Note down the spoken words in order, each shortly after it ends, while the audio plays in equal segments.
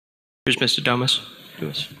Here's Mr. Domus. All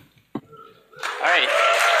right.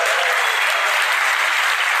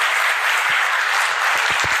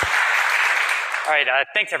 All right,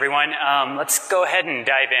 thanks everyone. Let's go ahead and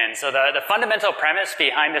dive in. So the fundamental premise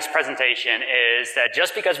behind this presentation is that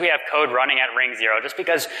just because we have code running at ring 0, just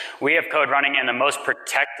because we have code running in the most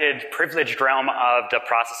protected, privileged realm of the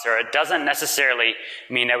processor, it doesn't necessarily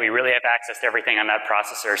mean that we really have access to everything on that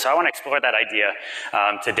processor. So I want to explore that idea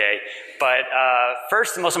today. But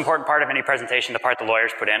first, the most important part of any presentation, the part the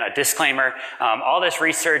lawyers put in, a disclaimer. All this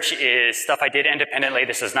research is stuff I did independently.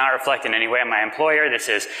 This does not reflect in any way on my employer. This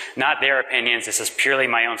is not their opinions. This is purely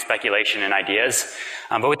my own speculation and ideas.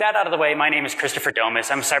 But with that out of the way, my name is Christopher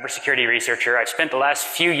Domus. I'm a cybersecurity researcher. I've spent the last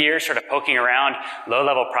few years sort of poking around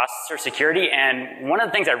low-level processor security, and one of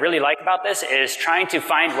the things I really like about this is trying to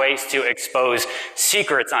find ways to expose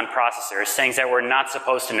secrets on processors, things that we're not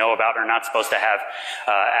supposed to know about or not supposed to have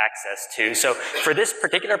access to. So for this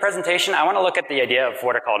particular presentation, I want to look at the idea of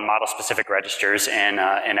what are called model-specific registers in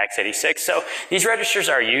x86. So these registers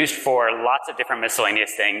are used for lots of different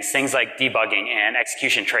miscellaneous things like debugging and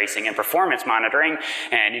execution tracing and performance monitoring,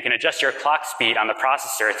 and you can adjust your clock speed on the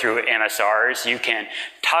processor through MSRs. You can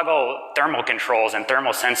toggle thermal controls and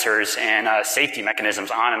thermal sensors and safety mechanisms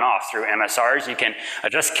on and off through MSRs. You can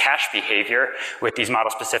adjust cache behavior with these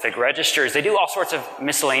model-specific registers. They do all sorts of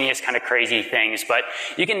miscellaneous kind of crazy things, but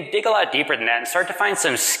you can dig a lot deeper than that and start to find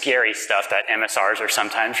some scary stuff that MSRs are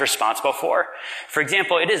sometimes responsible for. For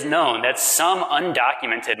example, it is known that some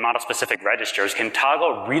undocumented model-specific registers can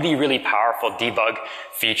toggle really powerful debug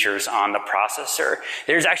features on the processor.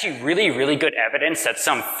 There's actually really good evidence that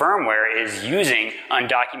some firmware is using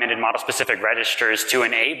undocumented model-specific registers to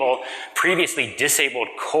enable previously disabled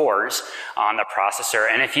cores on the processor.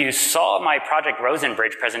 And if you saw my Project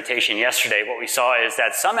Rosenbridge presentation yesterday, what we saw is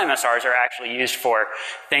that some MSRs are actually used for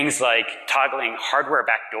things like toggling hardware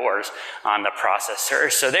backdoors on the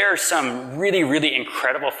processor. So there's some really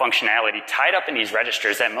incredible functionality tied up in these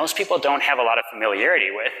registers that most people don't have a lot of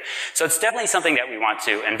familiarity with. So it's definitely something that we want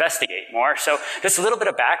to investigate more. So just a little bit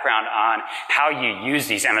of background on how you use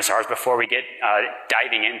these MSRs before we get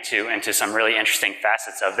diving into some really interesting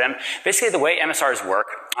facets of them. Basically, the way MSRs work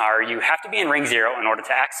are you have to be in ring 0 in order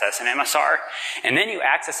to access an MSR. And then you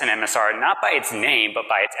access an MSR not by its name, but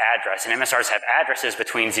by its address. And MSRs have addresses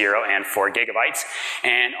between 0 and 4 gigabytes.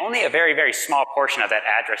 And only a very small portion of that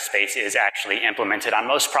address space is actually implemented on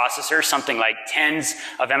most processors, something like tens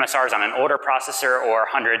of MSRs on an older processor or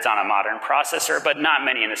hundreds on a modern processor, but not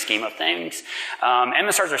many in the scheme of things.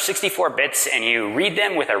 MSRs are 64 bits, and you read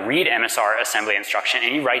them with a read MSR assembly instruction,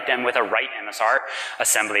 and you write them with a write MSR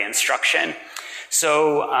assembly instruction.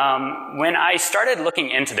 So when I started looking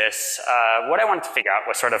into this, what I wanted to figure out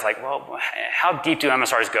was sort of like, well, how deep do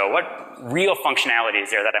MSRs go? What real functionality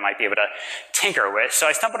is there that I might be able to tinker with? So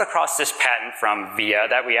I stumbled across this patent from VIA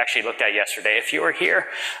that we actually looked at yesterday if you were here.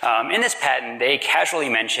 In this patent, they casually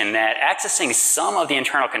mention that accessing some of the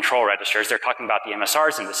internal control registers, they're talking about the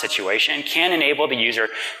MSRs in this situation, can enable the user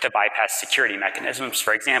to bypass security mechanisms.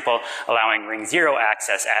 For example, allowing ring 0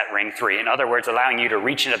 access at ring 3. In other words, allowing you to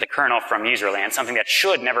reach into the kernel from user land, something that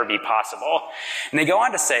should never be possible. And they go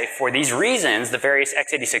on to say, for these reasons, the various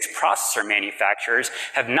x86 processor manufacturers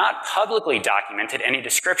have not publicly documented any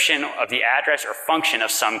description of the address or function of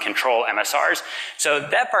some control MSRs. So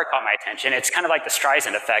that part caught my attention. It's kind of like the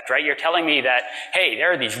Streisand effect, right? You're telling me that, hey,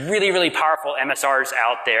 there are these really powerful MSRs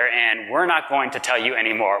out there, and we're not going to tell you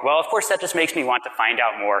anymore. Well, of course, that just makes me want to find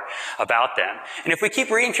out more about them. And if we keep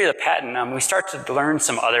reading through the patent, we start to learn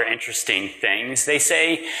some other interesting things. They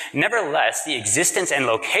say, nevertheless, the existence and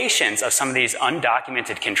locations of some of these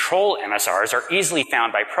undocumented control MSRs are easily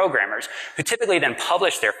found by programmers who typically then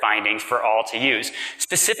publish their findings for all to use.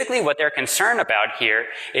 Specifically, what they're concerned about here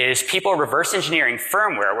is people reverse engineering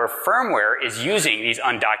firmware, where firmware is using these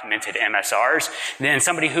undocumented MSRs. Then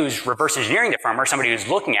somebody who's reverse engineering the firmware, somebody who's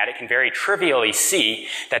looking at it, can very trivially see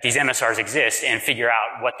that these MSRs exist and figure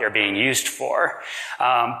out what they're being used for.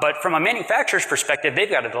 But from a manufacturer's perspective, they've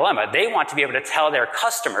got a dilemma. They want to be able to tell their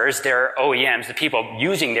customers, their OEMs, the people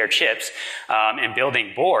using their chips and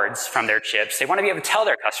building boards from their chips, they want to be able to tell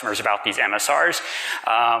their customers about these MSRs.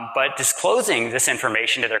 But disclosing this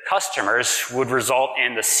information to their customers would result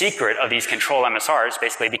in the secret of these control MSRs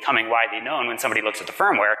basically becoming widely known when somebody looks at the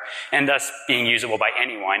firmware, and thus being usable by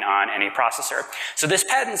anyone on any processor. So this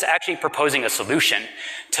patent's actually proposing a solution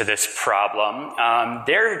to this problem.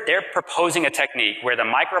 They're proposing a technique where the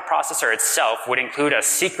microprocessor itself would include a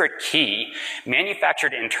secret key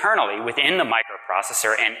manufactured internally within the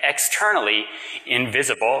microprocessor and externally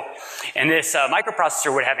invisible. And this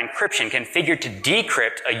microprocessor would have encryption configured to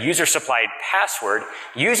decrypt a user-supplied password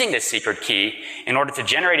using this secret key in order to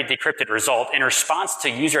generate a decrypted result in response to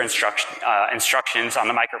user instructions on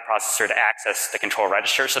the microprocessor to access the control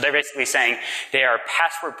register. So they're basically saying they are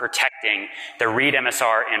password protecting the read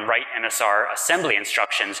MSR and write MSR assembly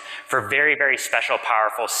instructions for very, very special,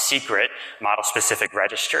 powerful, secret model-specific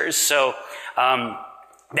registers. So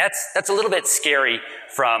that's a little bit scary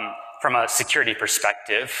from a security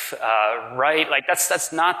perspective, right? Like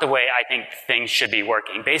that's not the way I think things should be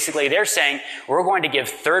working. Basically, they're saying we're going to give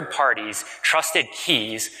third parties trusted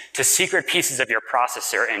keys to secret pieces of your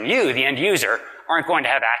processor, and you, the end user, aren't going to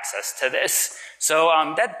have access to this. So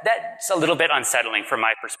that's a little bit unsettling from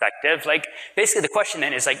my perspective. Like, basically the question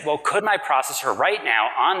then is like, well, could my processor right now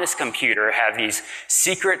on this computer have these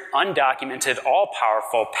secret, undocumented,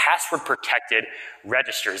 all-powerful, password-protected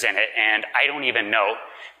registers in it? And I don't even know,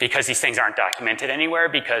 because these things aren't documented anywhere,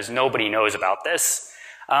 because nobody knows about this.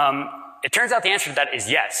 It turns out the answer to that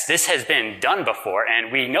is yes. This has been done before,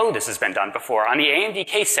 and we know this has been done before. On the AMD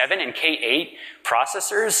K7 and K8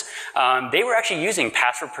 processors, they were actually using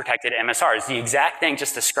password-protected MSRs, the exact thing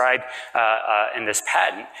just described in this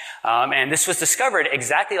patent. And this was discovered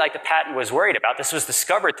exactly like the patent was worried about. This was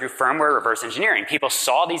discovered through firmware reverse engineering. People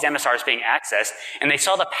saw these MSRs being accessed, and they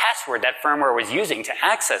saw the password that firmware was using to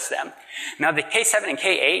access them. Now, the K7 and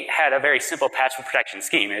K8 had a very simple password protection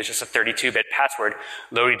scheme. It was just a 32-bit password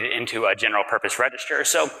loaded into a general purpose register.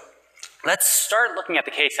 So let's start looking at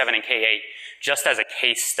the K7 and K8 just as a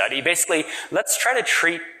case study. Basically, let's try to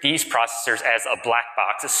treat these processors as a black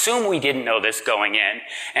box. Assume we didn't know this going in,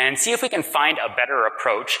 and see if we can find a better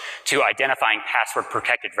approach to identifying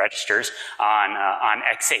password-protected registers on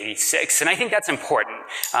x86. And I think that's important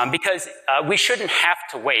because we shouldn't have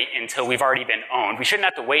to wait until we've already been owned. We shouldn't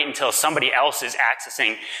have to wait until somebody else is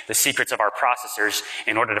accessing the secrets of our processors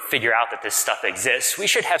in order to figure out that this stuff exists. We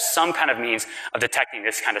should have some kind of means of detecting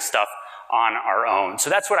this kind of stuff on our own. So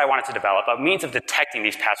that's what I wanted to develop, a means of detecting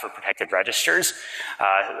these password-protected registers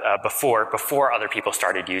before other people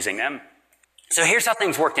started using them. So here's how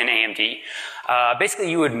things worked in AMD. Basically,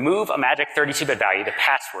 you would move a magic 32-bit value, the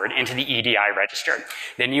password, into the EDI register.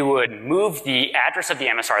 Then you would move the address of the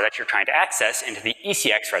MSR that you're trying to access into the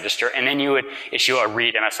ECX register, and then you would issue a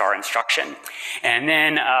read MSR instruction. And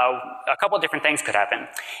then a couple of different things could happen.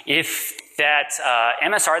 If that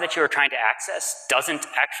MSR that you are trying to access doesn't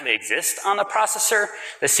actually exist on the processor,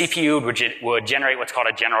 the CPU would generate what's called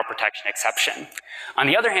a general protection exception. On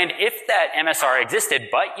the other hand, if that MSR existed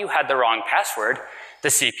but you had the wrong password, the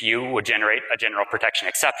CPU would generate a general protection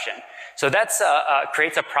exception. So that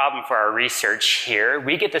creates a problem for our research here.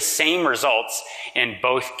 We get the same results in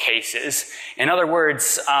both cases. In other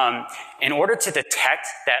words, in order to detect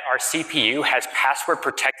that our CPU has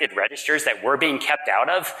password-protected registers that we're being kept out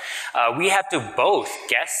of, we have to both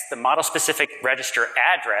guess the model-specific register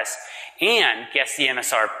address and guess the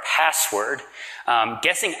MSR password.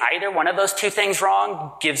 Guessing either one of those two things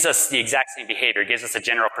wrong gives us the exact same behavior, gives us a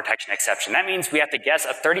general protection exception. That means we have to guess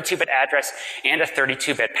a 32-bit address and a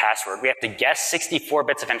 32-bit password. We have to guess 64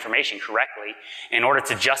 bits of information correctly in order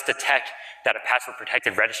to just detect that a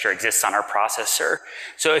password-protected register exists on our processor.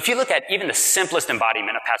 So if you look at even the simplest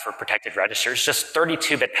embodiment of password-protected registers, just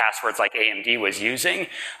 32-bit passwords like AMD was using,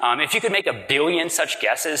 if you could make 1 billion such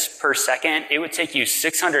guesses per second, it would take you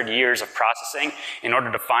 600 years of processing in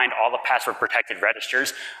order to find all the password-protected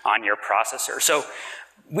registers on your processor. So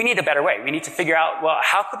we need a better way. We need to figure out, well,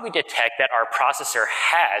 how could we detect that our processor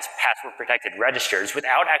has password-protected registers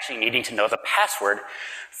without actually needing to know the password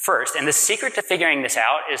first? And the secret to figuring this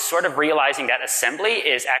out is sort of realizing that assembly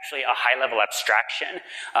is actually a high-level abstraction.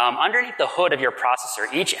 Underneath the hood of your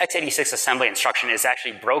processor, each x86 assembly instruction is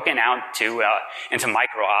actually broken out into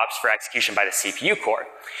micro-ops for execution by the CPU core.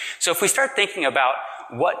 So if we start thinking about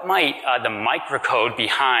what might the microcode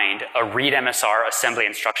behind a read MSR assembly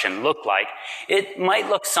instruction look like, it might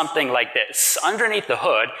look something like this. Underneath the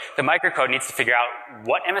hood, the microcode needs to figure out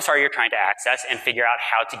what MSR you're trying to access and figure out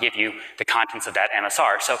how to give you the contents of that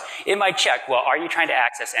MSR. So it might check, well, are you trying to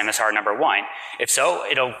access MSR number 1? If so,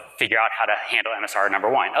 it'll figure out how to handle MSR number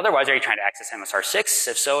 1. Otherwise, are you trying to access MSR 6?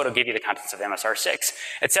 If so, it'll give you the contents of MSR 6,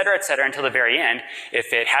 et cetera, until the very end.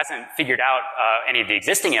 If it hasn't figured out any of the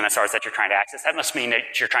existing MSRs that you're trying to access, that must mean that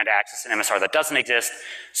you're trying to access an MSR that doesn't exist,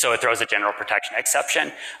 so it throws a general protection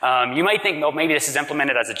exception. You might think, well, maybe this is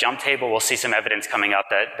implemented as a jump table. We'll see some evidence coming up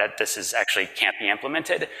that this is actually can't be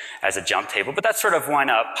implemented as a jump table, but that's sort of one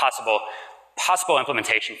possible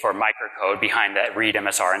implementation for microcode behind that read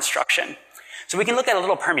MSR instruction. So we can look at a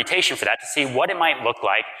little permutation for that to see what it might look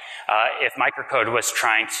like if microcode was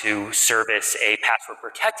trying to service a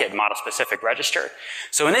password-protected model-specific register.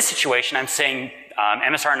 So in this situation, I'm saying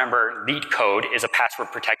MSR number lead code is a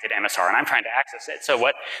password-protected MSR, and I'm trying to access it. So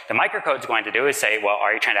what the microcode is going to do is say, well,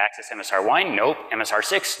 are you trying to access MSR 1? Nope. MSR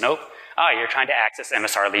 6? Nope. You're trying to access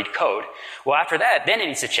MSR lead code. Well, after that, then it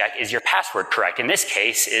needs to check, is your password correct? In this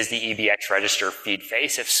case, is the EBX register feed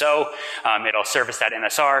face? If so, it'll service that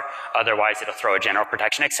MSR. Otherwise, it'll throw a general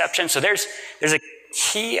protection exception. So there's a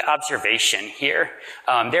key observation here.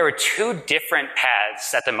 There were two different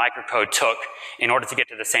paths that the microcode took in order to get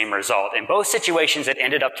to the same result. In both situations, it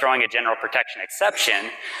ended up throwing a general protection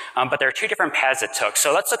exception, but there are two different paths it took.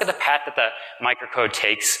 So let's look at the path that the microcode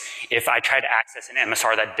takes if I try to access an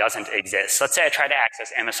MSR that doesn't exist. Let's say I try to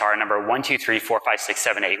access MSR number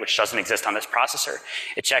 123456778, which doesn't exist on this processor.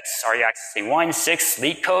 It checks, are you accessing 1, 6,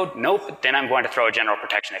 lead code? Nope. Then I'm going to throw a general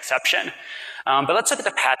protection exception. But let's look at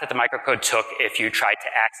the path that the microcode took if you tried to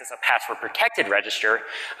access a password-protected register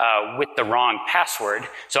with the wrong password.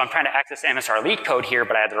 So I'm trying to access MSR lead code here,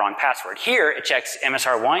 but I had the wrong password. Here, it checks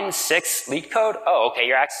MSR 1, 6, lead code. Oh, okay,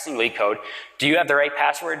 you're accessing lead code. Do you have the right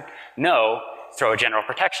password? No. Throw a general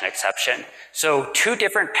protection exception. So two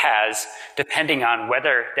different paths depending on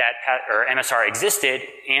whether that MSR existed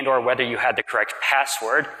and or whether you had the correct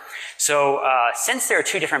password. So since there are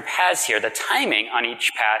two different paths here, the timing on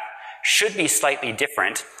each path should be slightly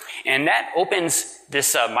different. And that opens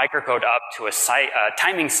this microcode up to a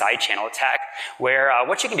timing side channel attack where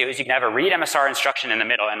what you can do is you can have a read MSR instruction in the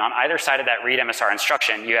middle, and on either side of that read MSR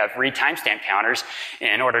instruction you have read timestamp counters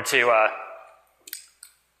in order to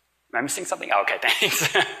am I missing something? Oh, okay,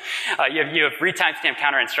 thanks. You have read timestamp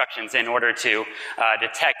counter instructions in order to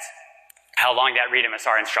detect how long that read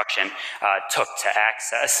MSR instruction took to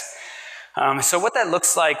access. So what that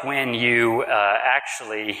looks like when you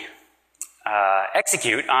actually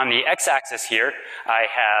execute, on the x-axis here, I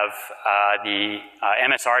have the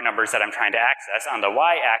MSR numbers that I'm trying to access. On the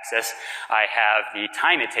y-axis, I have the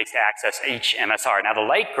time it takes to access each MSR. Now the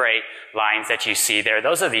light gray lines that you see there,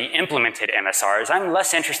 those are the implemented MSRs. I'm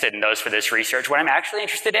less interested in those for this research. What I'm actually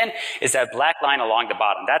interested in is that black line along the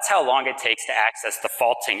bottom. That's how long it takes to access the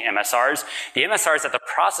faulting MSRs. The MSRs that the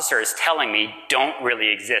processor is telling me don't really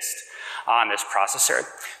exist on this processor.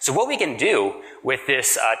 So what we can do with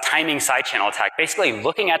this timing side channel attack, basically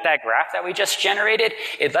looking at that graph that we just generated,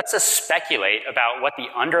 it lets us speculate about what the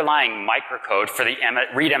underlying microcode for the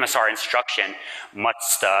read MSR instruction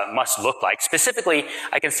must look like. Specifically,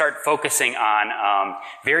 I can start focusing on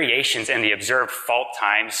variations in the observed fault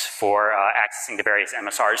times for accessing the various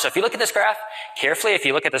MSRs. So if you look at this graph carefully, if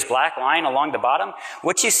you look at this black line along the bottom,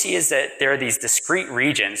 what you see is that there are these discrete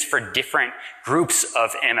regions for different groups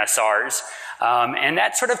of MSRs. And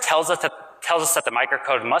that sort of tells us that the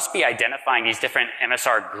microcode must be identifying these different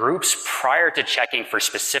MSR groups prior to checking for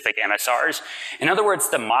specific MSRs. In other words,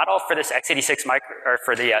 the model for this x86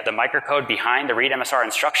 for the microcode behind the read MSR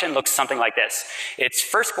instruction looks something like this. It's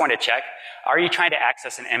first going to check, are you trying to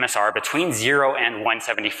access an MSR between 0 and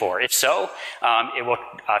 174? If so, it will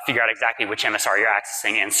figure out exactly which MSR you're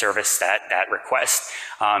accessing and service that request.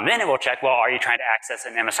 Then it will check, well, are you trying to access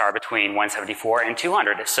an MSR between 174 and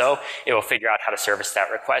 200? If so, it will figure out how to service that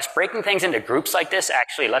request. Breaking things into groups like this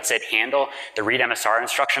actually lets it handle the read MSR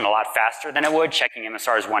instruction a lot faster than it would checking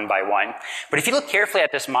MSRs one by one. But if you look carefully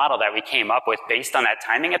at this model that we came up with based on that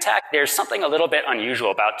timing attack, there's something a little bit unusual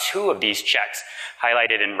about two of these checks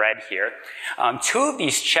highlighted in red here. Two of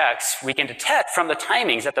these checks we can detect from the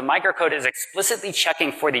timings that the microcode is explicitly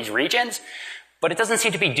checking for these regions, but it doesn't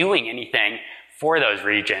seem to be doing anything for those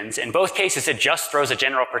regions. In both cases, it just throws a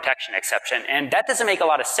general protection exception, and that doesn't make a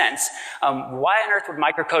lot of sense. Why on earth would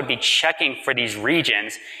microcode be checking for these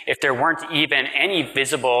regions if there weren't even any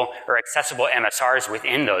visible or accessible MSRs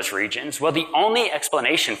within those regions? Well, the only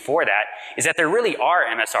explanation for that is that there really are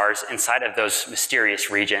MSRs inside of those mysterious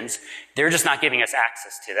regions. They're just not giving us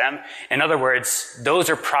access to them. In other words, those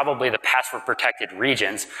are probably the password-protected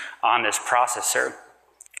regions on this processor.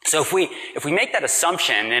 So if we make that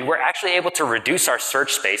assumption, then we're actually able to reduce our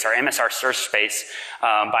search space, our MSR search space,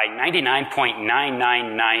 by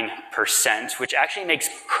 99.999%, which actually makes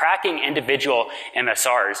cracking individual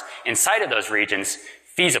MSRs inside of those regions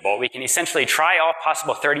feasible. We can essentially try all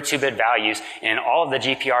possible 32-bit values in all of the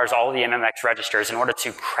GPRs, all of the MMX registers in order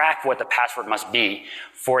to crack what the password must be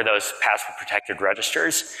for those password-protected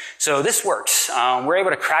registers. So this works. We're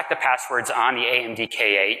able to crack the passwords on the AMD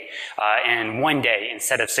K8 in 1 day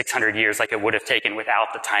instead of 600 years like it would have taken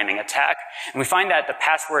without the timing attack. And we find that the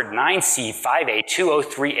password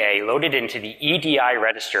 9C5A203A loaded into the EDI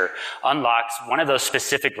register unlocks one of those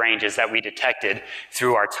specific ranges that we detected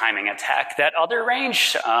through our timing attack. That other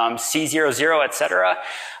range, C00, etc.,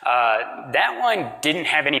 that one didn't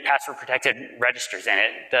have any password-protected registers in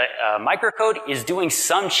it. The microcode is doing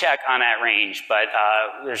some check on that range, but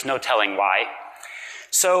there's no telling why.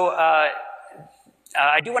 So I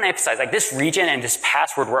do want to emphasize, like, this region and this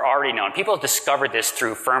password were already known. People have discovered this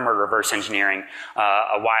through firmware reverse engineering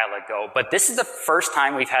a while ago, but this is the first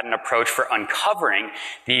time we've had an approach for uncovering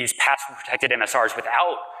these password-protected MSRs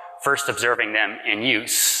without first observing them in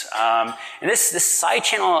use. And this side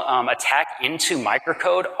channel attack into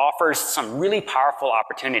microcode offers some really powerful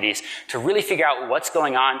opportunities to really figure out what's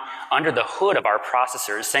going on under the hood of our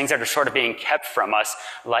processors, things that are sort of being kept from us,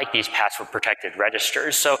 like these password-protected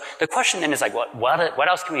registers. So the question then is, like, what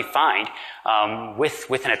else can we find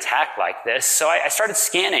with an attack like this? So I started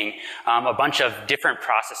scanning a bunch of different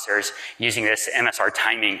processors using this MSR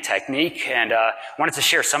timing technique, and wanted to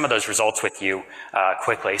share some of those results with you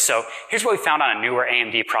quickly. So here's what we found on a newer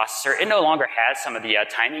AMD processor. It no longer has some of the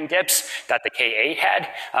timing dips that the K8 had,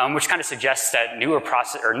 which kind of suggests that newer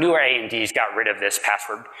AMDs got rid of this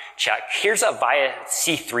password check. Here's a VIA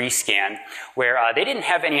C3 scan where they didn't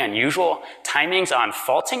have any unusual timings on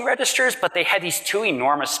faulting registers, but they had these two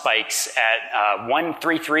enormous spikes at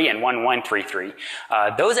 133 and 1133.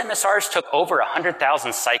 Those MSRs took over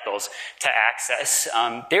 100,000 cycles to access.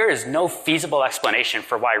 There is no feasible explanation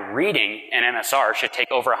for why reading an MSR should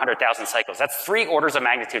take over 100,000 cycles. That's 3 orders of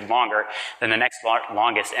magnitude longer than the next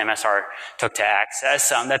longest MSR took to access.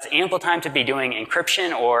 That's ample time to be doing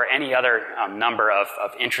encryption or any other number of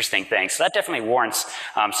interesting things. So that definitely warrants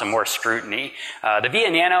some more scrutiny. The VIA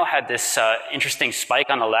Nano had this interesting spike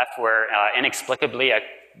on the left where inexplicably a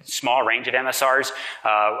small range of MSRs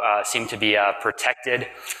seem to be protected.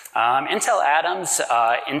 Intel Atom's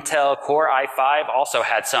Intel Core i5 also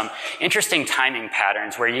had some interesting timing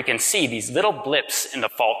patterns where you can see these little blips in the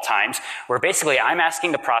fault times where basically I'm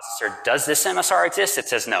asking the processor, does this MSR exist? It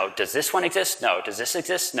says no. Does this one exist? No. Does this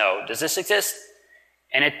exist? No. Does this exist?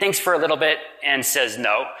 And it thinks for a little bit and says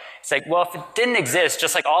no. It's like, well, if it didn't exist,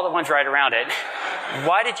 just like all the ones right around it,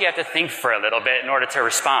 why did you have to think for a little bit in order to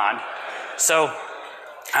respond? So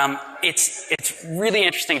it's really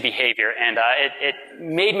interesting behavior, and it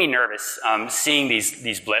made me nervous seeing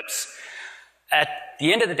these blips. At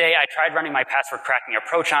the end of the day, I tried running my password cracking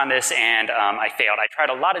approach on this, and I failed. I tried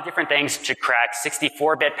a lot of different things to crack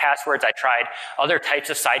 64-bit passwords. I tried other types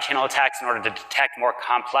of side channel attacks in order to detect more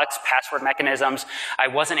complex password mechanisms. I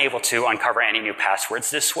wasn't able to uncover any new passwords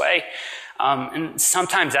this way. And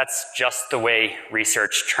sometimes that's just the way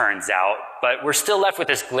research turns out, but we're still left with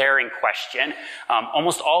this glaring question.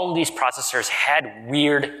 Almost all of these processors had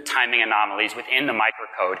weird timing anomalies within the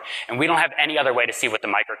microcode, and we don't have any other way to see what the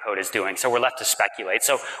microcode is doing, so we're left to speculate.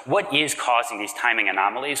 So what is causing these timing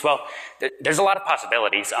anomalies? Well, there's a lot of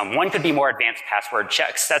possibilities. One could be more advanced password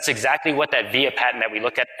checks. That's exactly what that VIA patent that we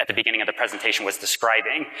looked at the beginning of the presentation was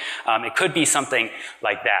describing. It could be something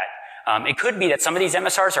like that. It could be that some of these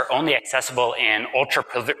MSRs are only accessible in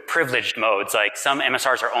ultra-privileged modes, like some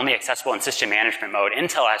MSRs are only accessible in system management mode.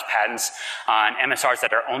 Intel has patents on MSRs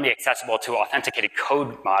that are only accessible to authenticated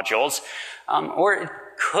code modules. Or it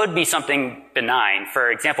could be something benign.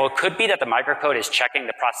 For example, it could be that the microcode is checking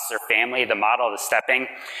the processor family, the model, the stepping.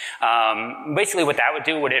 Basically what that would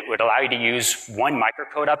do, it would allow you to use one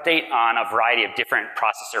microcode update on a variety of different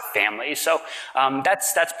processor families. So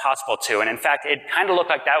that's possible too. And in fact, it kind of looked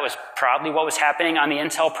like that was probably what was happening on the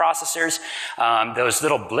Intel processors. Those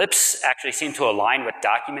little blips actually seem to align with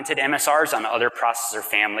documented MSRs on other processor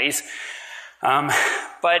families.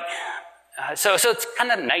 So it's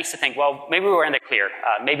kind of nice to think, well, maybe we're in the clear.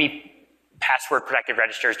 Maybe password protected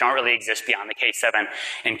registers don't really exist beyond the K7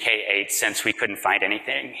 and K8 since we couldn't find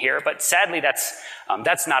anything here. But sadly, that's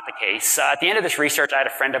not the case. At the end of this research, I had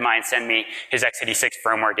a friend of mine send me his x86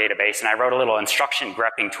 firmware database, and I wrote a little instruction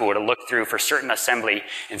grepping tool to look through for certain assembly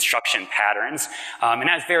instruction patterns. And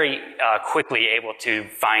I was very quickly able to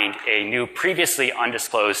find a new previously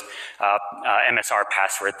undisclosed MSR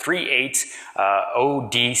password.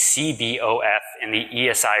 38ODCBOF in the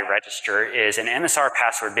ESI register is an MSR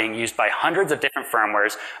password being used by hundreds hundreds of different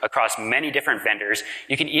firmwares across many different vendors.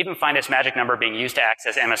 You can even find this magic number being used to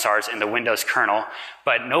access MSRs in the Windows kernel,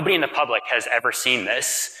 but nobody in the public has ever seen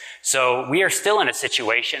this. So we are still in a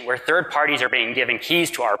situation where third parties are being given keys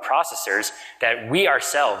to our processors that we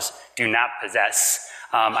ourselves do not possess.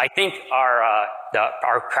 I think our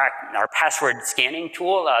password scanning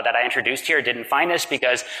tool that I introduced here didn't find this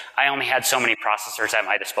because I only had so many processors at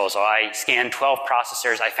my disposal. I scanned 12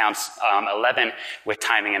 processors. I found 11 with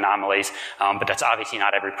timing anomalies, but that's obviously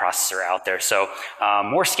not every processor out there. So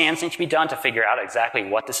more scans need to be done to figure out exactly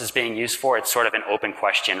what this is being used for. It's sort of an open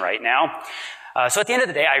question right now. So at the end of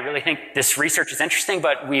the day, I really think this research is interesting,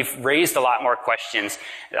 but we've raised a lot more questions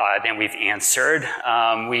than we've answered.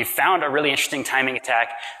 We've found a really interesting timing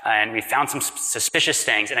attack, and we've found some suspicious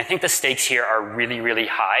things, and I think the stakes here are really, really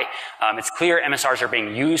high. It's clear MSRs are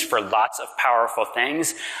being used for lots of powerful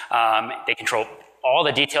things. They control all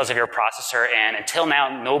the details of your processor, and until now,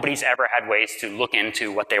 nobody's ever had ways to look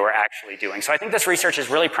into what they were actually doing. So I think this research is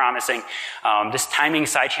really promising. This timing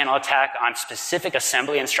side channel attack on specific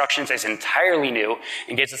assembly instructions is entirely new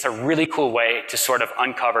and gives us a really cool way to sort of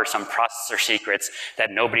uncover some processor secrets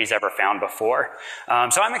that nobody's ever found before.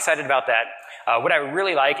 So I'm excited about that. What I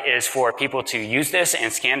really like is for people to use this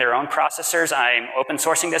and scan their own processors. I'm open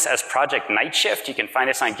sourcing this as Project Night Shift. You can find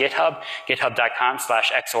this on GitHub,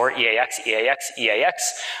 github.com/XOR-EAX.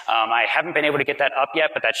 I haven't been able to get that up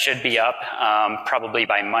yet, but that should be up probably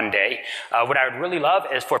by Monday. What I would really love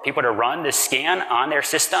is for people to run this scan on their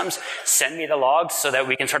systems, send me the logs so that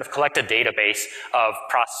we can sort of collect a database of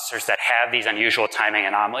processors that have these unusual timing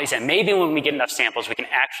anomalies. And maybe when we get enough samples, we can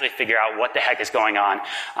actually figure out what the heck is going on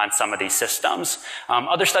some of these systems.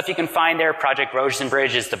 Other stuff you can find there, Project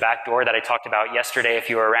Rosenbridge is the backdoor that I talked about yesterday if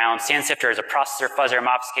you were around. Sandsifter is a processor fuzzer.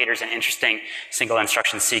 Mobfuscator is an interesting single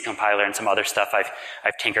instruction C compiler, and some other stuff I've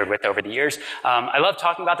tinkered with over the years. I love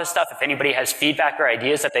talking about this stuff. If anybody has feedback or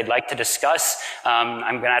ideas that they'd like to discuss,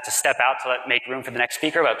 I'm going to have to step out to make room for the next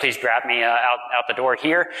speaker, but please grab me out the door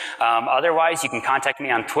here. Otherwise, you can contact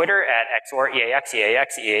me on Twitter at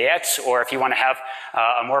XOR-EAX, or if you want to have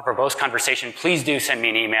a more verbose conversation, please do send me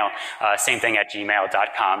an email. Same thing at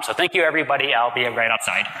gmail.com. So thank you, everybody. I'll be right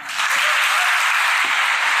outside.